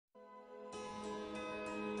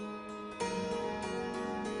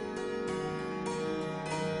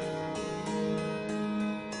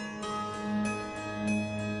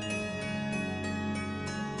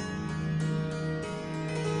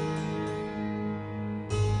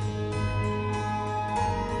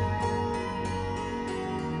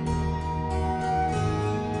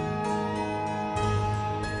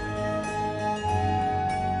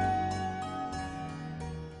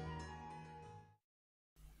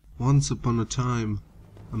Once upon a time,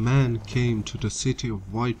 a man came to the city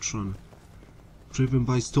of Whiterun. Driven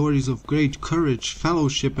by stories of great courage,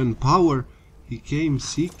 fellowship, and power, he came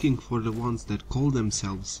seeking for the ones that call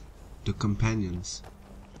themselves the Companions.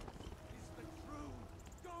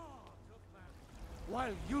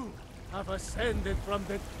 While you have ascended from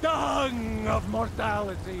the dung of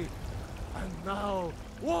mortality, and now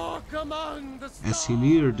walk among the stars. As he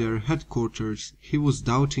neared their headquarters, he was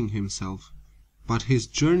doubting himself. But his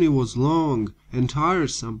journey was long and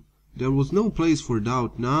tiresome. There was no place for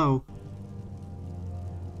doubt now.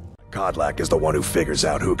 Kodlak is the one who figures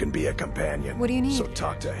out who can be a companion. What do you need? So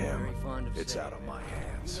talk to him. It's out of my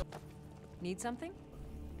hands. Need something?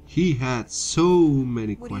 He had so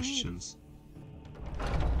many questions.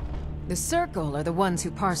 The Circle are the ones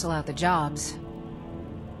who parcel out the jobs.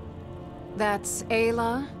 That's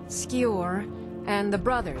Ayla, Skewer, and the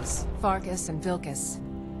brothers, Farkas and Vilkas.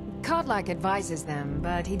 Kodlak advises them,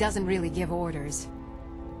 but he doesn't really give orders.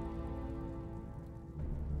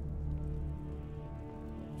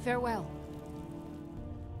 Farewell.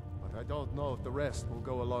 But I don't know if the rest will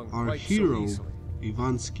go along Our quite hero, so easily.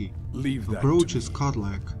 Ivansky, Leave that approaches to me.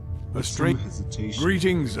 Kodlak A with some strange hesitation.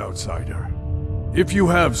 Greetings, outsider. If you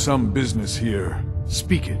have some business here,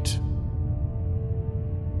 speak it.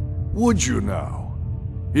 Would you now?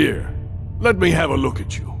 Here, let me have a look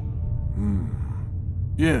at you.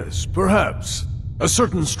 Yes, perhaps. A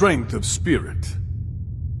certain strength of spirit.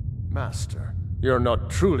 Master, you're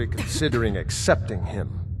not truly considering accepting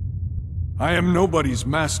him. I am nobody's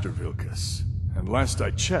master, Vilkas. And last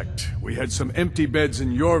I checked, we had some empty beds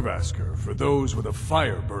in Jorvaskr for those with a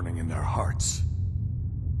fire burning in their hearts.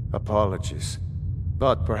 Apologies.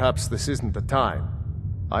 But perhaps this isn't the time.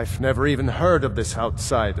 I've never even heard of this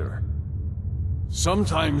outsider.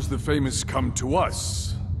 Sometimes the famous come to us.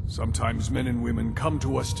 Sometimes men and women come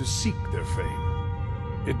to us to seek their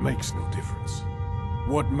fame. It makes no difference.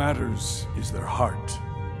 What matters is their heart.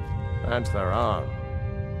 And their arm.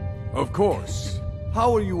 Of course.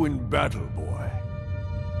 How are you in battle, boy?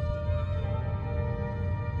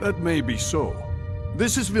 That may be so.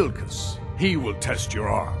 This is Vilkas. He will test your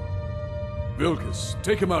arm. Vilkas,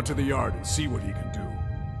 take him out to the yard and see what he can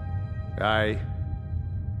do. Aye.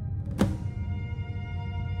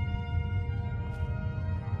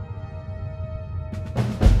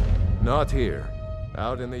 Not here.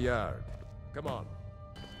 Out in the yard. Come on.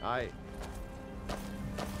 Aye.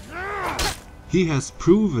 He has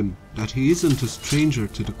proven that he isn't a stranger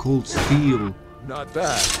to the cold steel. Not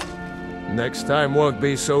bad. Next time won't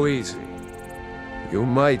be so easy. You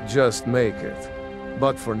might just make it.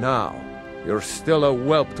 But for now, you're still a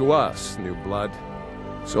whelp to us, new blood.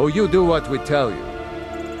 So you do what we tell you.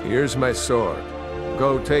 Here's my sword.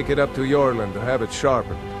 Go take it up to Yorland to have it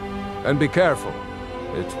sharpened. And be careful.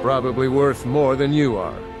 It's probably worth more than you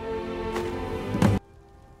are.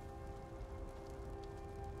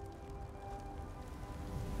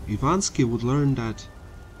 Ivansky would learn that,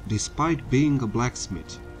 despite being a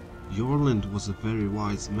blacksmith, Yorland was a very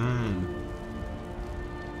wise man.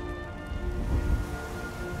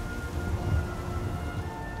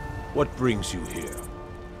 What brings you here?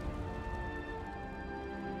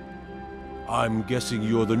 I'm guessing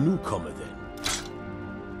you're the newcomer then.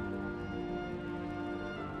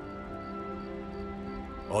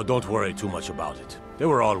 Oh, don't worry too much about it. They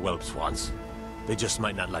were all whelps once. They just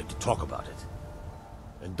might not like to talk about it.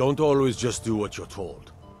 And don't always just do what you're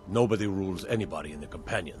told. Nobody rules anybody in the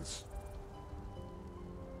Companions.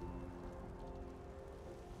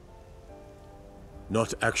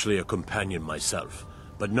 Not actually a companion myself,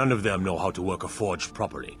 but none of them know how to work a forge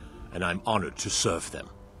properly, and I'm honored to serve them.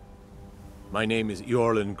 My name is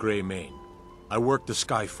Eorlin Greymane. I work the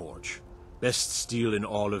Skyforge. Best steel in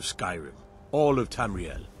all of Skyrim. All of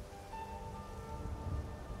Tamriel.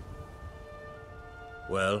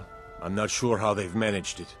 Well, I'm not sure how they've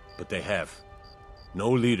managed it, but they have. No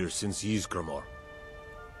leader since Ysgramor.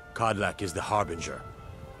 Kodlak is the Harbinger,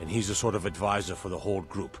 and he's a sort of advisor for the whole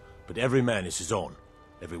group, but every man is his own.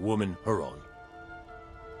 Every woman her own.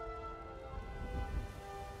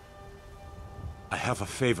 I have a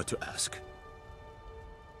favor to ask.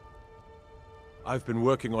 I've been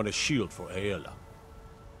working on a shield for Aela.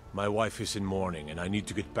 My wife is in mourning, and I need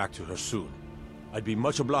to get back to her soon. I'd be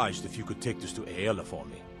much obliged if you could take this to Aela for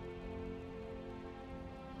me.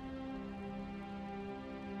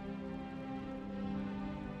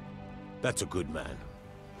 That's a good man.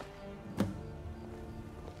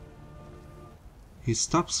 He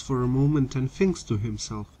stops for a moment and thinks to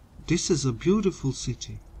himself, this is a beautiful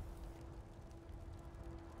city.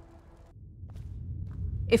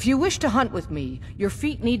 If you wish to hunt with me, your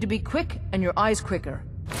feet need to be quick and your eyes quicker.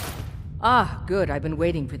 Ah, good. I've been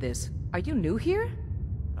waiting for this. Are you new here?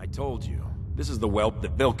 I told you. This is the whelp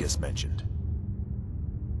that Vilkas mentioned.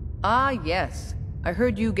 Ah, yes. I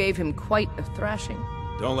heard you gave him quite a thrashing.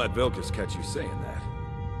 Don't let Vilkas catch you saying that.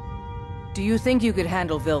 Do you think you could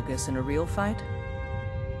handle Vilkas in a real fight?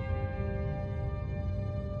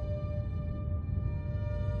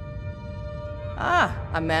 Ah,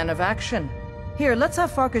 a man of action. Here, let's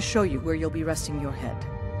have Farkas show you where you'll be resting your head.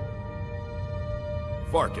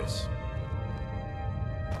 Farkas.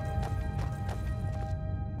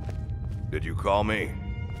 Did you call me?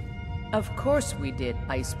 Of course we did,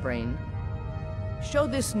 Ice Brain. Show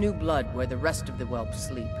this new blood where the rest of the whelps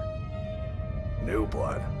sleep. New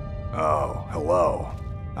blood? Oh, hello.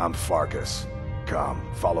 I'm Farkas. Come,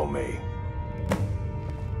 follow me.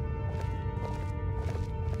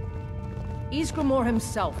 Ysgramor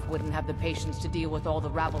himself wouldn't have the patience to deal with all the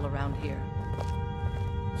rabble around here.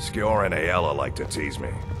 Skior and Aella like to tease me,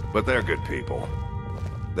 but they're good people.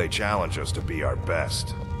 They challenge us to be our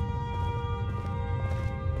best.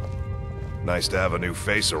 Nice to have a new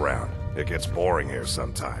face around. It gets boring here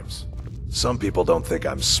sometimes. Some people don't think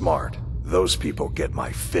I'm smart. Those people get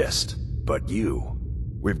my fist. But you...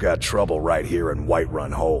 We've got trouble right here in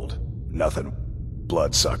Whiterun Hold. Nothing.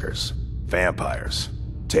 Bloodsuckers. Vampires.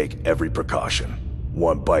 Take every precaution.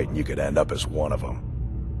 One bite and you could end up as one of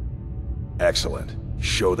them. Excellent.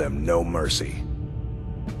 Show them no mercy.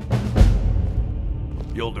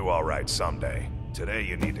 You'll do all right someday. Today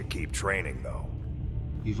you need to keep training, though.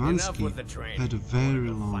 Ivansky had a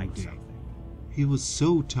very long day. He was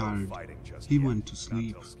so tired, he went to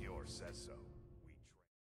sleep.